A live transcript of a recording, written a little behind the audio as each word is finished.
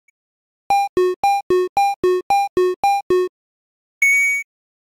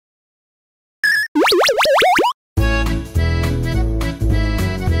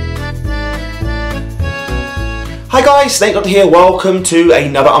Hi guys, SnakeDoctor here. Welcome to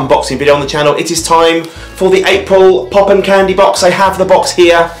another unboxing video on the channel. It is time for the April Pop and Candy box. I have the box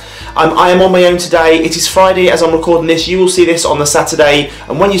here. I am on my own today. It is Friday as I'm recording this. You will see this on the Saturday.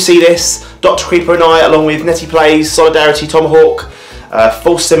 And when you see this, Dr. Creeper and I, along with Netty Plays, Solidarity, Tomahawk,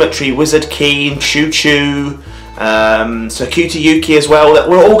 Full Symmetry, Wizard Keen, Choo Choo, so Cutie Yuki as well, that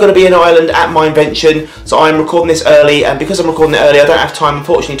we're all going to be in Ireland at my invention. So I'm recording this early, and because I'm recording it early, I don't have time,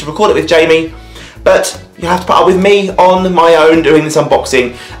 unfortunately, to record it with Jamie. But you have to put up with me on my own doing this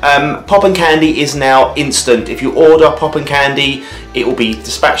unboxing. Pop and Candy is now instant. If you order Pop and Candy, it will be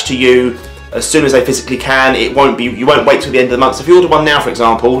dispatched to you as soon as they physically can. It won't be. You won't wait till the end of the month. So if you order one now, for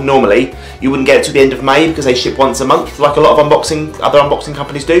example, normally you wouldn't get it till the end of May because they ship once a month, like a lot of other unboxing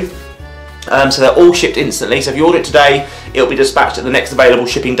companies do. So they're all shipped instantly. So if you order it today, it'll be dispatched at the next available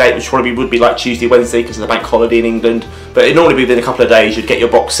shipping date, which probably would be like Tuesday, Wednesday, because of the bank holiday in England. But it'd normally be within a couple of days. You'd get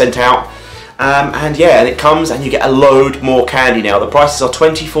your box sent out. And it comes and you get a load more candy now. The prices are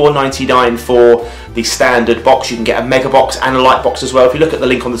 $24.99 for the standard box. You can get a mega box and a light box as well. If you look at the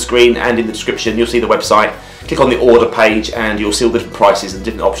link on the screen and in the description, you'll see the website. Click on the order page and you'll see all the different prices and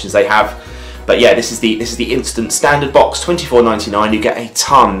different options they have. But yeah, this is the instant standard box, $24.99. You get a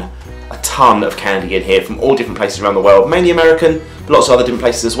ton of candy in here from all different places around the world, mainly American, but lots of other different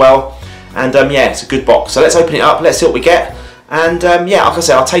places as well. And yeah, it's a good box. So let's open it up. Let's see what we get. And yeah, like I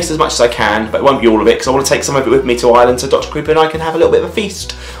said, I'll taste as much as I can, but it won't be all of it because I want to take some of it with me to Ireland so Dr. Creeper and I can have a little bit of a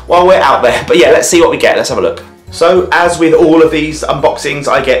feast while we're out there. But yeah, let's see what we get. Let's have a look. So, as with all of these unboxings,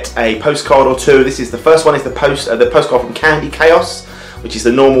 I get a postcard or two. This is the first one is the postcard from Candy Chaos, which is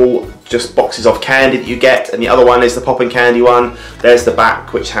the normal just boxes of candy that you get, and the other one is the Pop and Candy one. There's the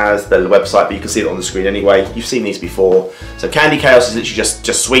back, which has the website, but you can see it on the screen anyway. You've seen these before. So Candy Chaos is literally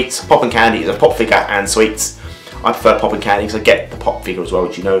just sweets. Pop and Candy is a pop figure and sweets. I prefer Pop and Candy because I get the pop figure as well,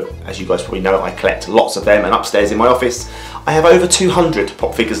 which you know, as you guys probably know, I collect lots of them, and upstairs in my office I have over 200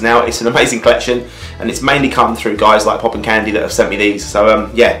 pop figures now. It's an amazing collection, and it's mainly come through guys like Pop and Candy that have sent me these. So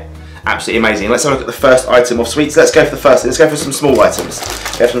yeah, absolutely amazing. Let's have a look at the first item of sweets. Let's go for the first. Let's go for some small items.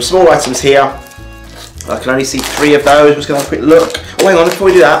 We have some small items here. I can only see 3 of those. I'm just going to have a quick look. Oh, hang on, before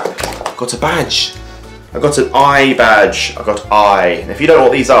we do that, I've got a badge. I've got an I badge. I've got I. And if you don't know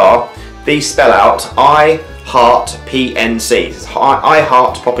what these are, these spell out I Heart PNC. It's I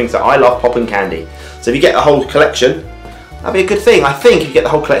Heart Popping, so I love Pop and Candy. So if you get the whole collection, that'd be a good thing. I think if you get the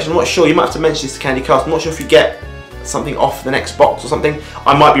whole collection, I'm not sure, you might have to mention this to Candy Cast. I'm not sure if you get something off the next box or something.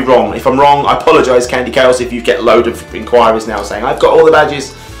 I might be wrong. If I'm wrong, I apologise, Candy Chaos, if you get a load of inquiries now saying I've got all the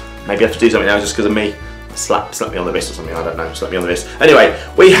badges. Maybe I have to do something now just because of me. Slap me on the wrist or something, I don't know, slap me on the wrist. Anyway,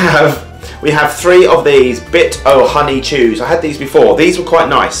 we have 3 of these Bit O Honey Chews. I had these before. These were quite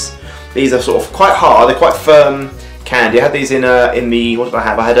nice. These are sort of quite hard, they're quite firm candy. I had these in the, what did I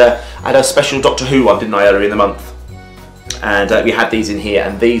have? I had a special Doctor Who one, didn't I, earlier in the month. And we had these in here,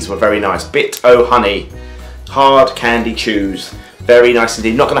 and these were very nice. Bit O Honey, hard candy chews. Very nice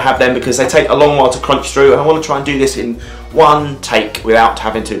indeed. Not going to have them because they take a long while to crunch through, and I want to try and do this in one take without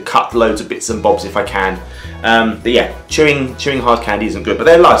having to cut loads of bits and bobs if I can. But yeah, chewing hard candy isn't good, but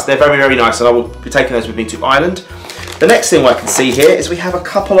they're nice. They're very, very nice, and I will be taking those with me to Ireland. The next thing I can see here is we have a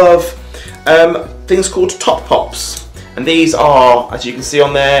couple of things called Top Pops, and these are, as you can see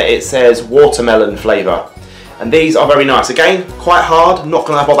on there, it says watermelon flavour, and these are very nice. Again, quite hard. I'm not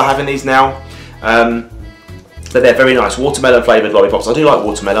going to bother having these now, but they're very nice. Watermelon flavoured lollipops. I do like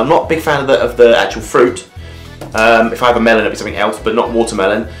watermelon. I'm not a big fan of the actual fruit. If I have a melon, it'll be something else, but not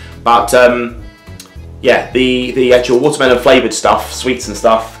watermelon. But yeah, the actual watermelon flavoured stuff, sweets and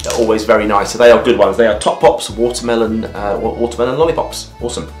stuff, are always very nice. So they are good ones. They are Top Pops watermelon lollipops.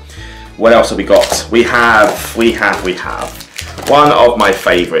 Awesome. What else have we got? We have one of my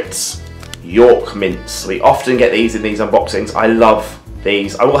favourites, York mints. We often get these in these unboxings. I love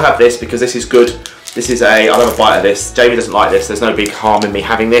these. I will have this because this is good. This is I'll have a bite of this. Jamie doesn't like this. There's no big harm in me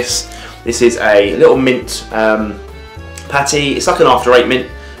having this. This is a little mint patty. It's like an After 8 mint.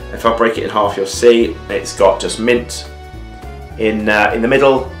 If I break it in half, you'll see it's got just mint in the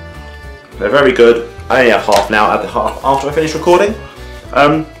middle. They're very good. I only have half now. I'll have the half after I finish recording.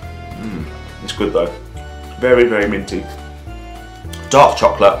 It's good though. Very, very minty. Dark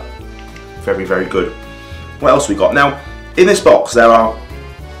chocolate. Very, very good. What else we got? Now, in this box there are,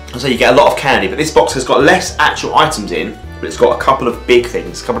 so you get a lot of candy, but this box has got less actual items in, but it's got a couple of big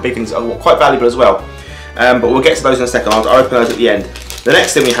things. A couple of big things that are quite valuable as well. But we'll get to those in a second. I'll open those at the end. The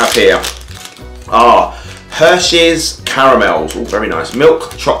next thing we have here are Hershey's caramels. Oh, very nice.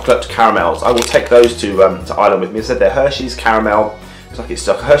 Milk chocolate caramels. I will take those to Ireland with me. I said they're Hershey's caramel. It's like it's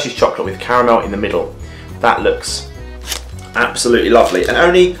stuck Hershey's chocolate with caramel in the middle. That looks absolutely lovely. And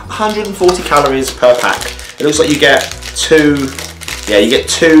only 140 calories per pack. It looks like you get two, yeah, you get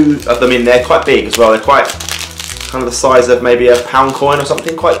two of them in there, quite big as well. They're quite kind of the size of maybe a pound coin or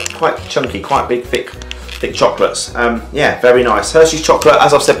something, quite chunky, quite big, thick chocolates. Yeah, very nice. Hershey's chocolate,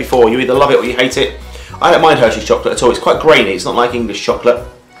 as I've said before, you either love it or you hate it. I don't mind Hershey's chocolate at all. It's quite grainy. It's not like English chocolate,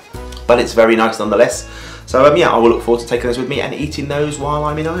 but it's very nice nonetheless. So yeah, I will look forward to taking those with me and eating those while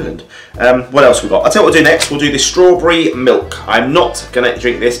I'm in Ireland. What else we got? I'll tell you what we'll do next. We'll do the strawberry milk. I'm not going to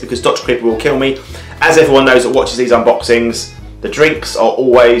drink this because Dr. Creeper will kill me. As everyone knows that watches these unboxings, the drinks are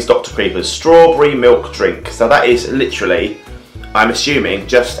always Dr. Creeper's strawberry milk drink. So that is literally, I'm assuming,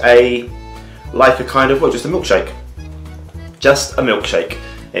 just like a kind of, well, just a milkshake. Just a milkshake.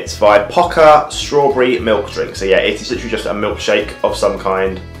 It's by Poca strawberry milk drink. So yeah, it is literally just a milkshake of some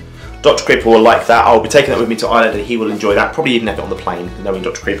kind. Dr. Creeper will like that. I'll be taking that with me to Ireland and he will enjoy that. Probably even have it on the plane. Knowing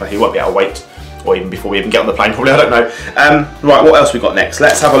Dr. Creeper, he won't be able to wait. Or even before we even get on the plane, probably, I don't know. Right, what else we got next?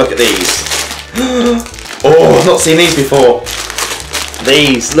 Let's have a look at these. Oh, I've not seen these before.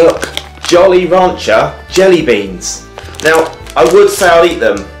 These, look. Jolly Rancher jelly beans. Now, I would say I'll eat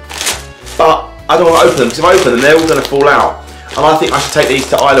them, but I don't want to open them, because if I open them, they're all going to fall out. And I think I should take these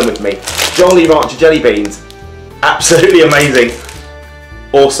to Ireland with me. Jolly Rancher jelly beans. Absolutely amazing.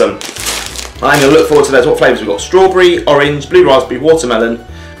 Awesome. I'm going to look forward to those. What flavours we've got? Strawberry, orange, blue raspberry, watermelon,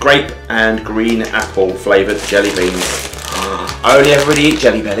 grape and green apple flavoured jelly beans. I only ever really eat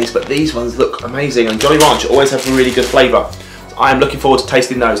Jelly Bellies, but these ones look amazing, and Jolly Rancher always have a really good flavour. So I am looking forward to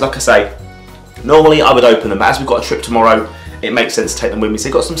tasting those. Like I say, normally I would open them, but as we've got a trip tomorrow, it makes sense to take them with me. So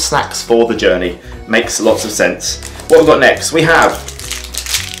you've got some snacks for the journey. Makes lots of sense. What have we got next? We have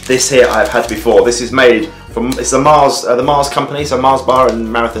this here I've had before. This is made from, it's the Mars company, so Mars bar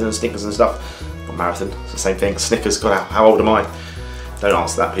and Marathon and Snickers and stuff. Not Marathon, it's the same thing. Snickers, God, how old am I? Don't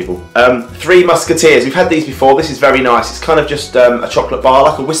answer that, people. Three Musketeers. We've had these before. This is very nice. It's kind of just a chocolate bar,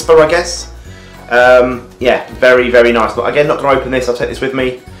 like a Whisper, I guess. Yeah, very, very nice. But again, not going to open this. I'll take this with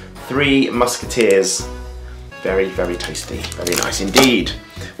me. Three Musketeers. Very, very tasty. Very nice indeed.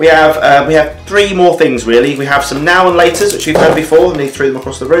 We have three more things really. We have some Now and Laters, which we've had before. Let me throw them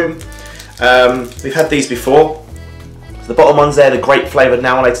across the room. We've had these before. So the bottom ones there, the grape flavoured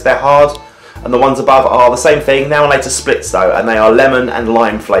Now and Laters, they're hard. And the ones above are the same thing, Now and Later splits though, and they are lemon and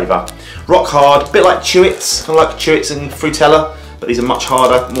lime flavour. Rock hard, a bit like Chewits, kind of like Chewits and Frutella, but these are much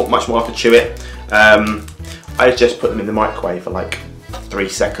harder, much more for Chewit. I just put them in the microwave for like 3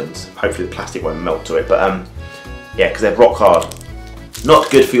 seconds. Hopefully the plastic won't melt to it, but yeah, because they're rock hard.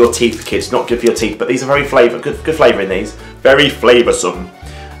 Not good for your teeth, kids, not good for your teeth, but these are very good flavour in these, very flavoursome.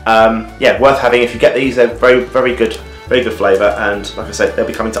 Yeah, worth having if you get these, they're very, very good flavour, and like I said, they'll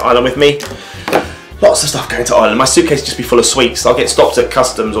be coming to Ireland with me. Lots of stuff going to Ireland. My suitcase will just be full of sweets. I'll get stopped at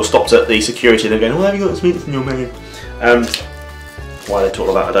customs or stopped at the security and they're going, "Why have you got sweets in your bag?" Why they talk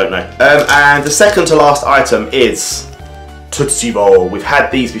all that, I don't know. And the second to last item is Tootsie Roll. We've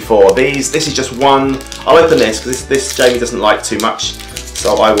had these before. This is just one. I'll open this because this Jamie doesn't like too much,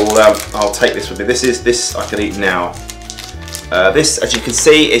 so I will. I'll take this with me. This I can eat now. This, as you can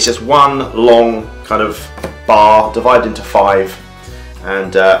see, is just one long kind of bar divided into 5,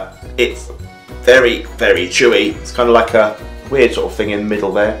 and it's very, very chewy. It's kind of like a weird sort of thing in the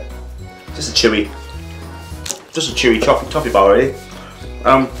middle there. Just a chewy toffee bar really.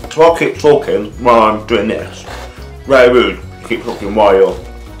 So I'll keep talking while I'm doing this. Very rude to keep talking while you're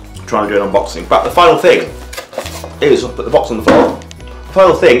trying to do an unboxing. But the final thing is, I'll put the box on the floor. The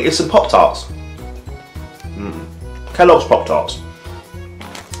final thing is some Pop-Tarts. Kellogg's Pop-Tarts.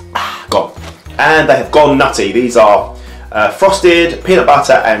 Gone. And they have gone nutty. These are frosted peanut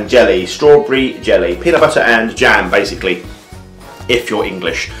butter and jelly, strawberry jelly, peanut butter and jam basically, if you're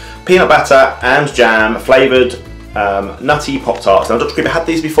English. Peanut butter and jam flavoured nutty Pop-Tarts. Now Dr. Creeper had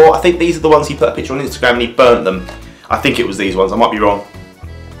these before. I think these are the ones he put a picture on Instagram and he burnt them. I think it was these ones, I might be wrong.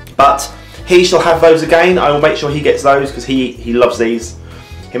 But he shall have those again. I will make sure he gets those because he loves these.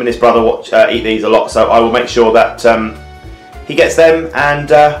 Him and his brother eat these a lot, so I will make sure that he gets them, and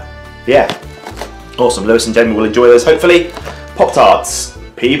yeah. Awesome, Lewis and Jamie will enjoy those hopefully. Pop-Tarts,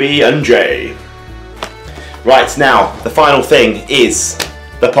 PB&J. Right, now, the final thing is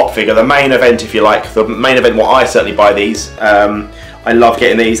the pop figure, the main event if you like. The main event where I certainly buy these. I love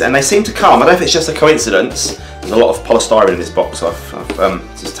getting these, and they seem to come. I don't know if it's just a coincidence. There's a lot of polystyrene in this box I've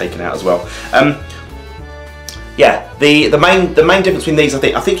just taken out as well. Yeah, the main difference between these,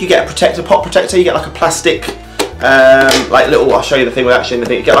 I think you get a protector, pop protector. You get like a plastic, like little. I'll show you the thing without showing the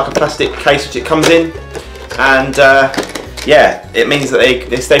thing. You get like a plastic case which it comes in, and yeah, it means that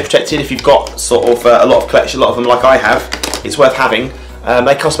they stay protected. If you've got sort of a lot of collection, a lot of them like I have, it's worth having.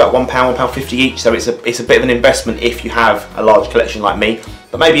 They cost about £1, £1.50 each, so it's a bit of an investment if you have a large collection like me.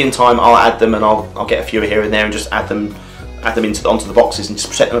 But maybe in time I'll add them, and I'll get a few here and there and just add them onto the boxes and just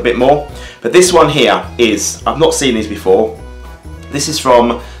protect them a bit more. But this one here is, I've not seen these before. This is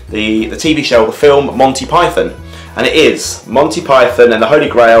from the TV show, the film Monty Python, and it is Monty Python and the Holy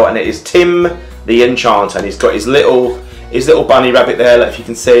Grail, and it is Tim the Enchanter, and he's got his little bunny rabbit there, if you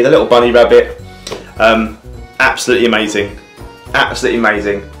can see the little bunny rabbit. Absolutely amazing, absolutely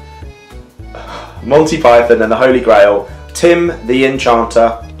amazing. Monty Python and the Holy Grail, Tim the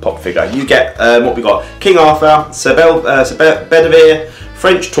Enchanter pop figure. You get what we got: King Arthur, Sir Bedivere,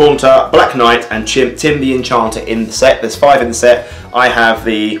 French Taunter, Black Knight, and Tim the Enchanter in the set. There's 5 in the set. I have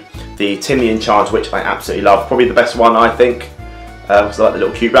the Tim the Enchanter, which I absolutely love. Probably the best one, I think, because I like the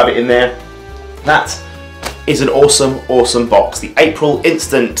little cute rabbit in there. That is an awesome box. The April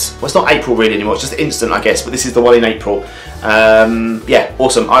Instant. Well, it's not April really anymore. It's just Instant, I guess. But this is the one in April. Yeah,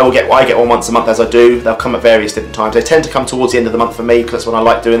 awesome. I get one once a month, as I do. They'll come at various different times. They tend to come towards the end of the month for me, because that's when I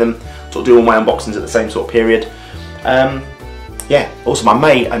like doing them. Sort of do all my unboxings at the same sort of period. Yeah, awesome.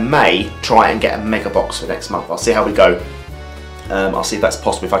 I may try and get a mega box for next month. I'll see how we go. I'll see if that's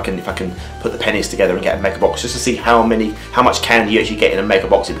possible, if I can put the pennies together and get a mega box, just to see how much candy you actually get in a mega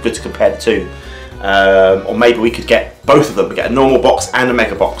box. It'd be good to compare the two. Or maybe we could get both of them. We get a normal box and a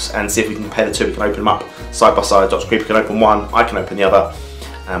mega box, and see if we can compare the two. We can open them up side by side. Dr. Creeper can open one, I can open the other,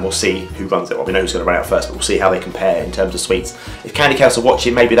 and we'll see who runs it. Well, we know who's going to run out first, but we'll see how they compare in terms of sweets. If Candy Cows are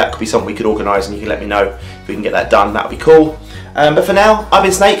watching, maybe that could be something we could organise, and you can let me know if we can get that done. That would be cool. But for now, I've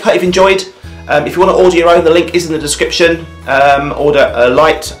been Snake. Hope you've enjoyed. If you want to order your own, the link is in the description. Order a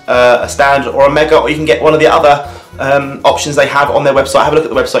light, a standard, or a mega, or you can get one of the other options they have on their website. Have a look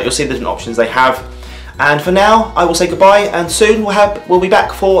at the website, you'll see the different options they have. And for now, I will say goodbye, and soon we'll be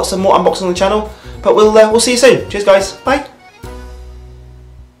back for some more unboxing on the channel. But we'll see you soon. Cheers, guys. Bye.